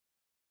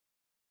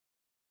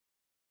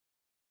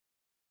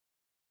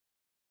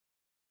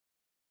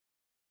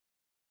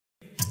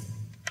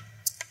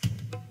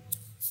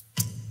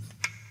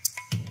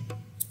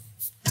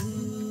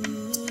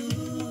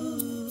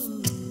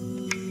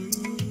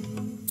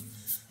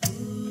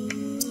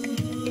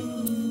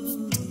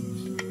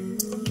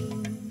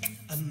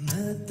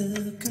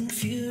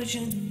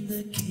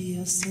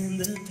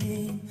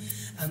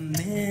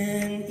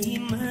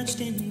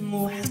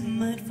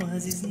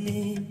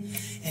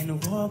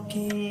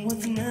walking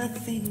with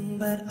nothing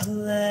but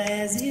Allah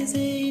as his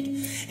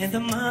aid, and the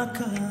mark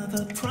of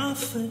a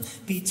prophet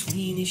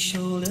between his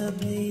shoulder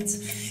blades.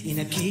 In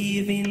a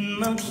cave in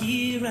Mount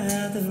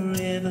Hira the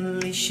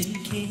revelation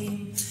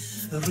came.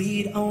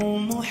 Read, O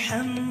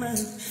Muhammad,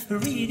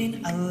 read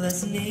in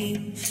Allah's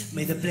name.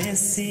 May the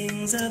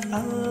blessings of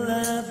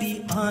Allah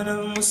be on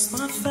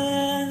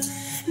Al-Mustafa.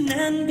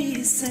 None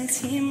besides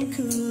him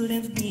could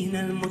have been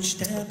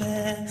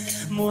Al-Mujtaba.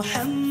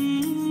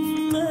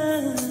 Muhammad,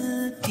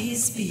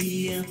 peace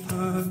be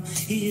upon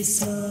his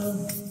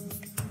soul.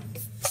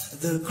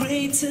 The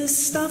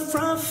greatest of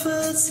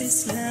prophets,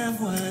 Islam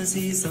was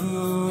his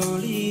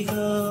only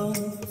goal.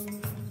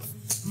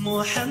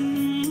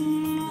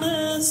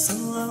 Muhammad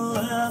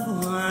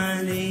sallallahu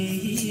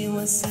alayhi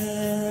wa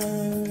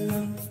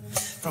sallam.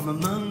 From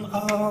among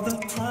all the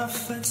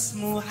prophets,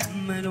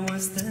 Muhammad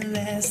was the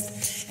last,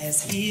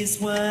 as his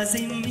was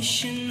a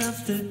mission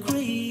of the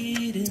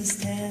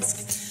greatest task.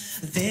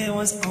 There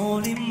was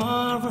only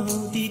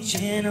moral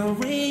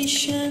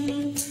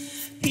degeneration.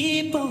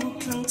 People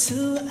clung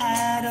to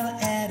idol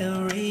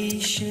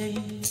adoration.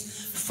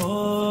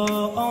 For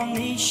all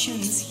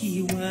nations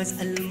he was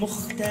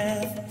Al-Mukhtar.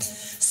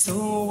 So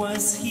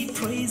was he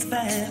praised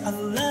by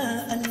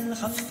Allah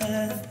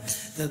Al-Ghaffar,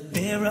 the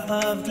bearer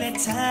of glad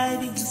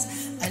tidings,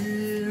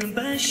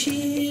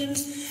 Al-Bashir,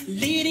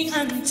 leading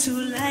unto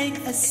light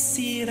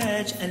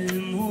As-Siraj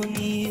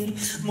Al-Munir.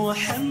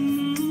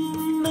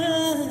 Muhammad,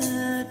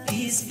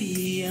 peace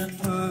be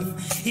upon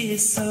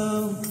his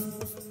soul.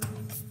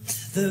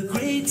 The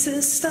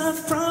greatest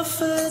of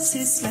prophets,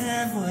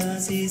 Islam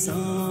was his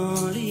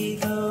only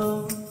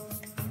goal.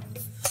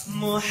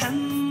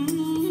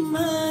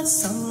 Muhammad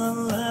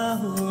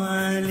sallallahu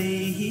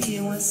alayhi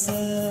wa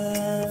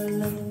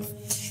sallam.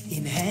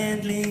 In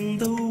handling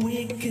the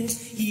wicked,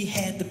 he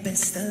had the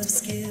best of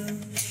skill.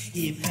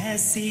 He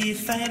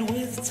pacified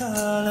with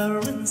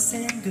tolerance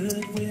and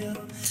goodwill.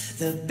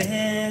 The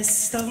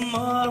best of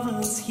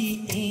morals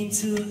he aimed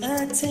to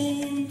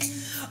attain.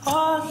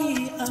 All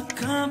he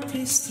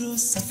accomplished through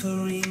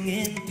suffering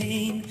and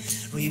pain,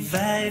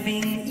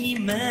 reviving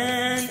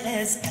Iman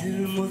as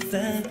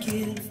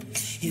Al-Mudhakir.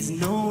 He's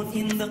known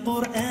in the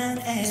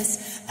Quran as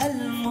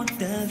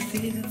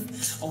Al-Muddathir.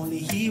 Only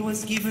he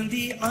was given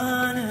the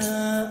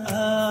honor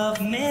of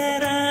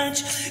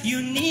Miraj.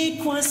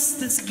 Unique was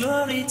this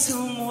glory to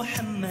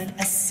Muhammad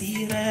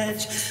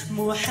As-Siraj.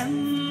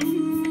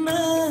 Muhammad,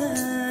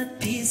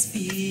 peace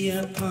be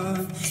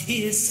upon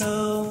his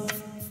soul.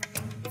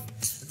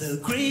 The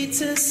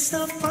greatest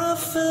of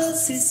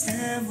prophets,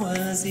 Islam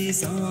was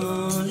his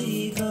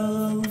only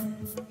goal.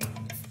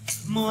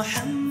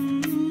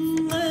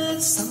 Muhammad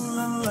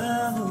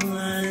sallallahu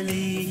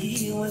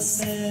alayhi wa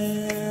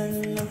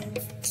sallam.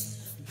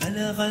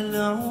 بلغ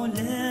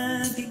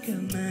العلا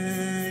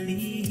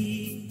بكماله،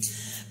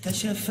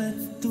 كشف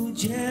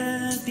الدجى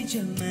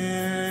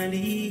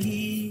بجماله،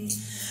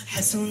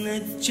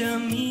 حسنت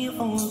جميع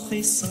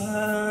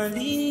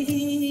خصاله.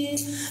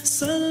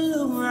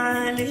 صلوا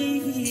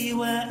عليه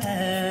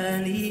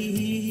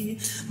وآله.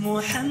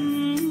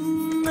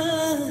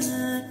 Muhammad,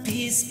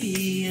 peace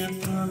be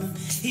upon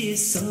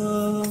his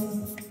soul.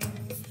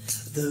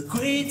 The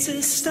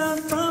greatest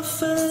of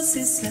prophets,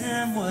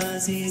 Islam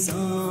was his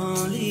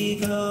only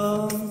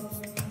goal.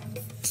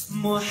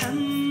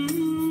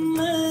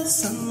 Muhammad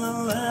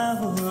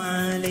sallallahu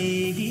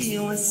alayhi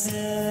wa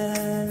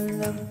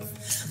sallam.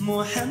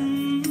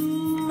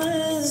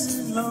 Muhammad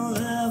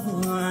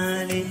sallallahu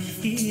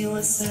alayhi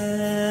wa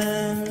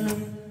sallam.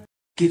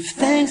 Give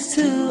thanks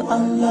to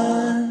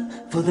Allah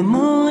for the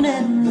moon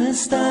and the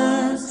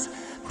stars.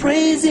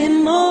 Praise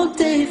Him all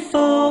day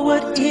for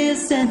what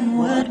is and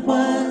what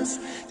was.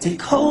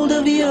 Take hold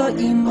of your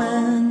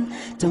Iman,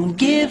 don't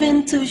give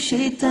in to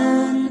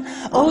Shaitan.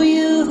 Oh,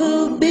 you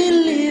who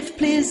believe,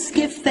 please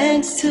give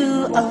thanks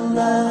to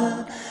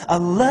Allah.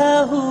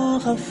 Allahu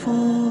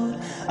Ghafoor,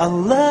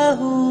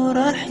 Allahu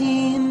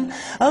Rahim,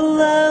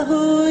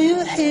 Allahu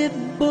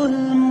Yuhibbul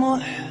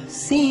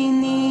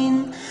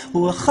Muhsinin.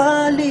 Huwa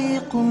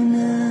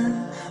Khaliquna,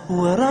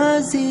 Huwa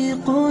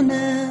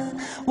Raziquna,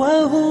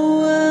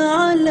 وهو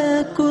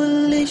على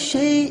كل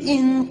شيء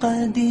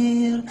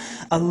قدير.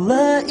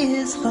 Allah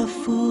is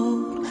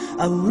Ghafoor,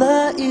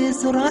 Allah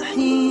is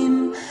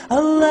Rahim,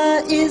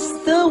 Allah is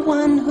the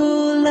one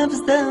who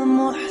loves the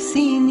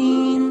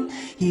Muhsinin.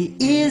 He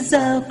is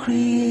our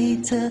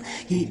creator,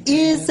 He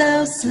is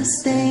our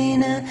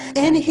sustainer,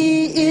 and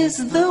He is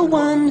the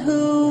one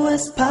who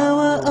has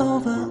power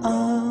over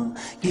all.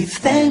 Give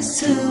thanks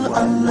to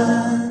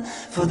Allah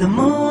for the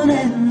moon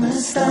and the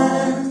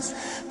stars.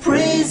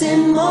 Praise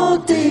Him all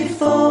day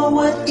for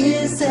what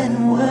is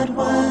and what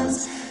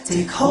was.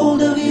 Take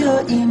hold of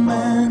your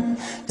Iman,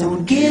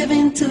 don't give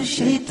in to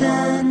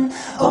Shaitan.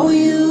 Oh,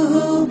 you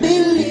who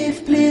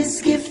believe,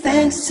 please give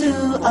thanks to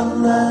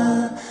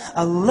Allah.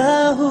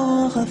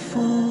 Allahu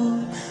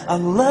Ghafoor,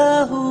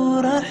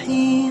 Allahu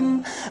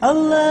Rahim,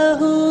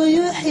 Allahu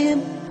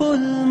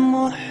Yuhibbul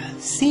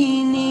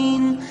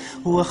Muhsinin.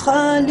 Huwa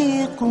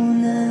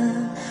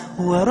Khaliquna,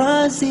 Huwa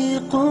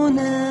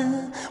Raziquna,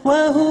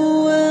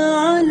 وهو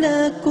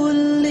على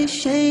كل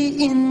شيء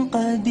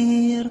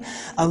قدير.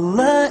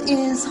 Allah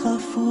is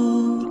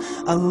Ghafoor,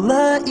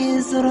 Allah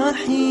is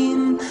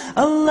Rahim,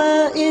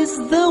 Allah is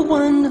the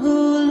one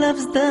who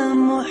loves the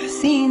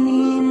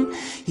Muhsinin.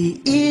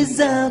 He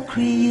is our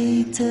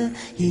creator,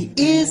 He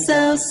is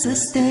our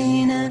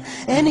sustainer,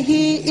 and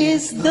He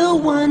is the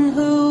one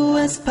who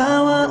has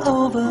power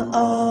over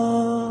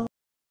all.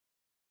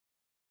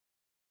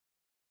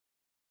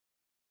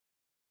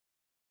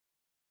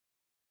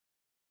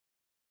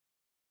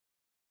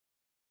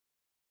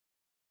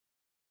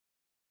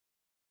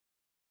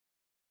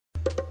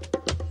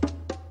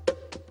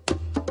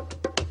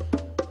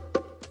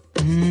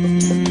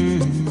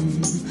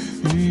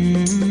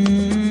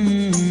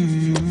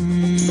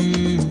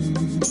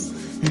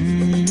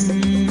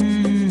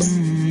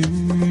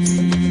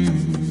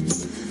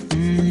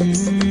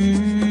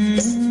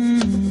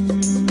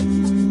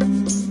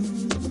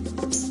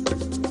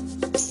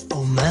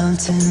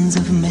 Mountains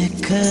of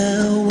Mecca,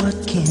 what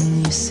can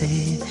you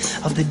say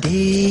of the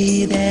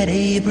day that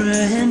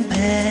Abraham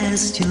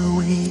passed your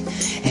way,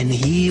 and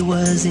he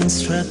was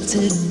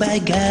instructed by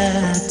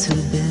God to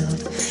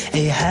build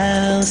a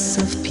house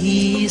of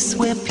peace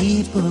where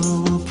people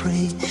will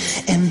pray,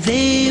 and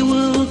they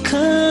will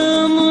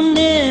come on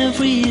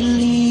every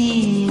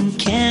lean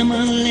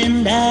camel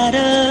and out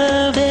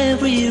of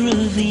every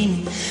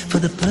ravine for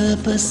the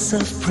purpose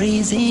of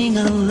praising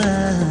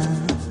Allah,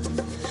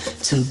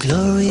 to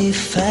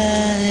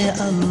glorify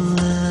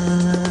Allah.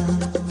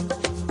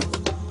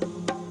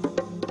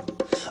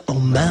 O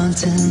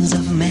mountains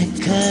of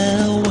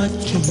Mecca, what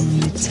can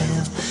you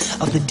tell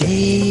of the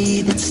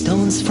day that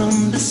stones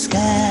from the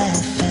sky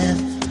fell,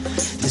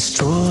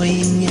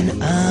 destroying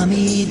an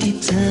army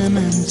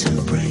determined to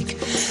break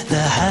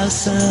the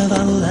house of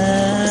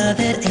Allah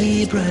that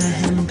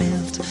Abraham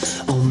built?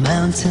 O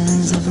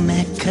mountains of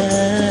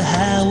Mecca,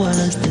 how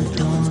was the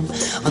dawn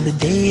on the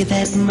day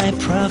that my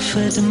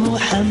prophet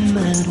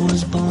Muhammad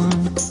was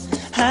born?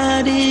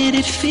 How did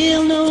it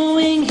feel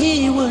knowing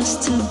he was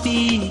to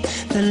be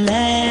the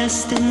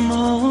last and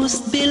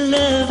most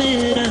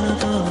beloved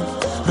of all?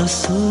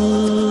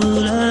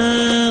 Rasul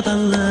of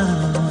Allah,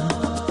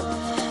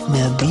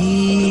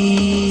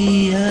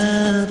 Nabi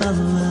of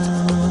Allah.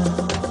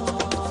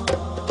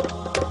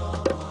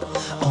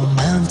 O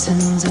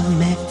mountains of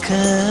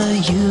Mecca,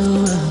 you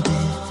were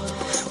there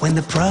when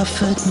the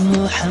Prophet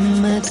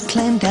Muhammad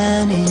climbed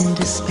down in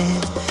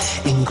despair.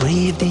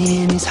 Engraved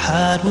in his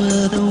heart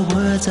were the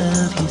words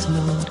of his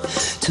Lord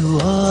to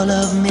all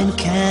of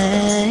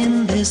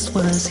mankind. This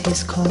was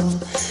his call: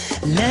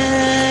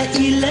 La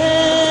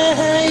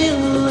ilaha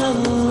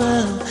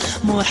illallah,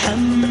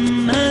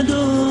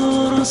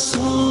 Muhammadur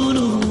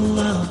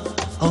Rasulullah.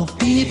 Oh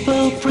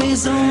people,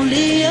 praise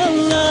only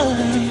Allah,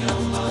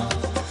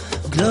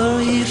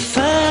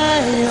 glorify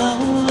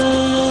Allah.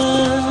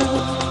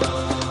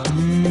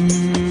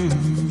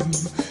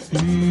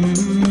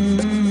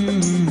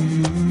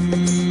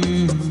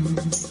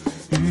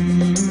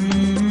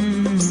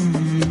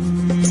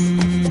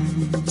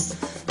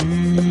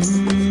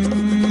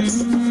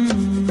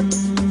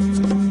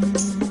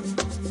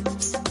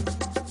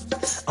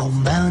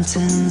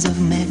 Mountains of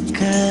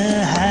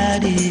Mecca, how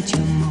did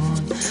you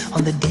mourn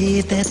on the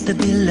day that the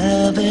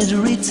beloved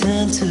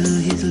returned to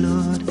his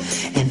Lord?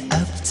 And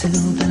up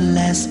till the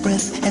last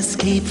breath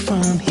escaped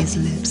from his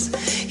lips,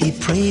 he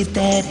prayed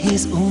that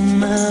his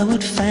ummah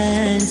would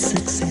find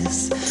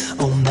success.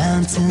 O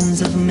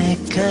mountains of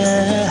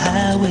Mecca,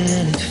 how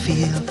will it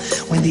feel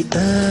when the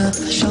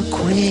earth shall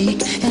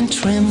quake and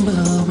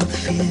tremble with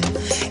fear,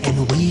 and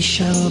we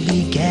shall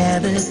be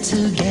gathered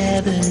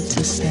together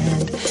to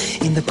stand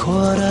in the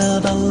court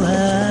of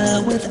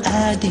Allah with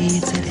our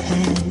deeds at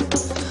hand?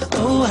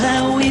 Oh,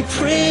 how we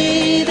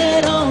pray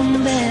that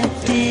on that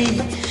day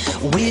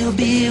we'll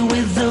be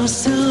with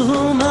those to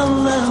whom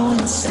Allah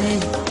will say,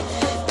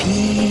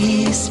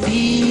 peace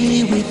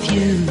be with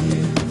you,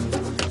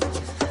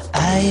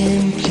 I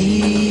am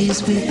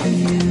pleased with you.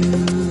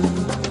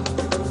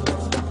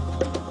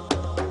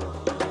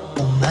 O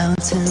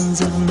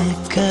mountains of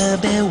Mecca,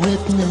 bear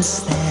witness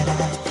that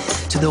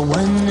to the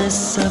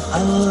oneness of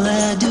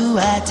Allah do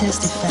I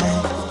testify.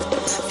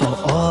 For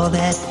all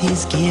that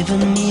He's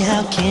given me,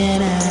 how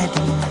can I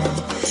deny?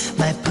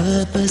 My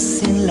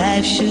purpose in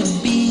life should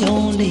be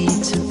only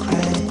to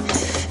cry,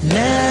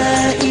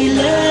 La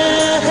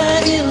ilaha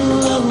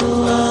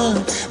illallah,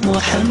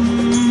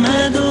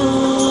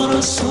 Muhammadur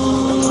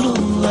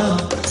Rasulullah.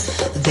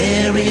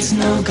 There is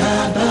no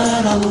God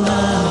but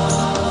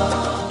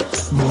Allah,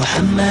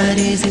 Muhammad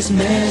is His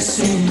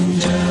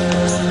messenger.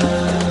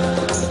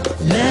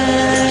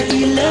 La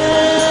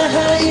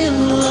ilaha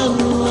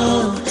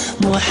illallah,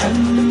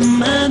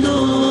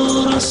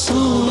 Muhammadur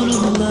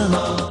Rasulullah.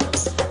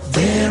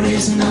 There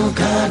is no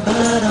God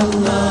but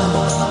Allah,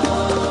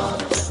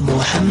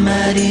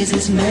 Muhammad is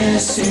His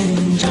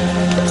messenger.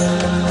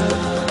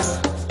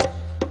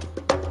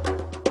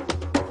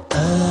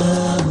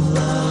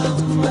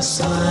 Allahumma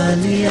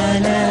salli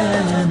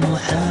ala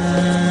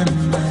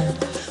Muhammad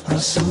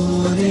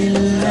Rasulillah.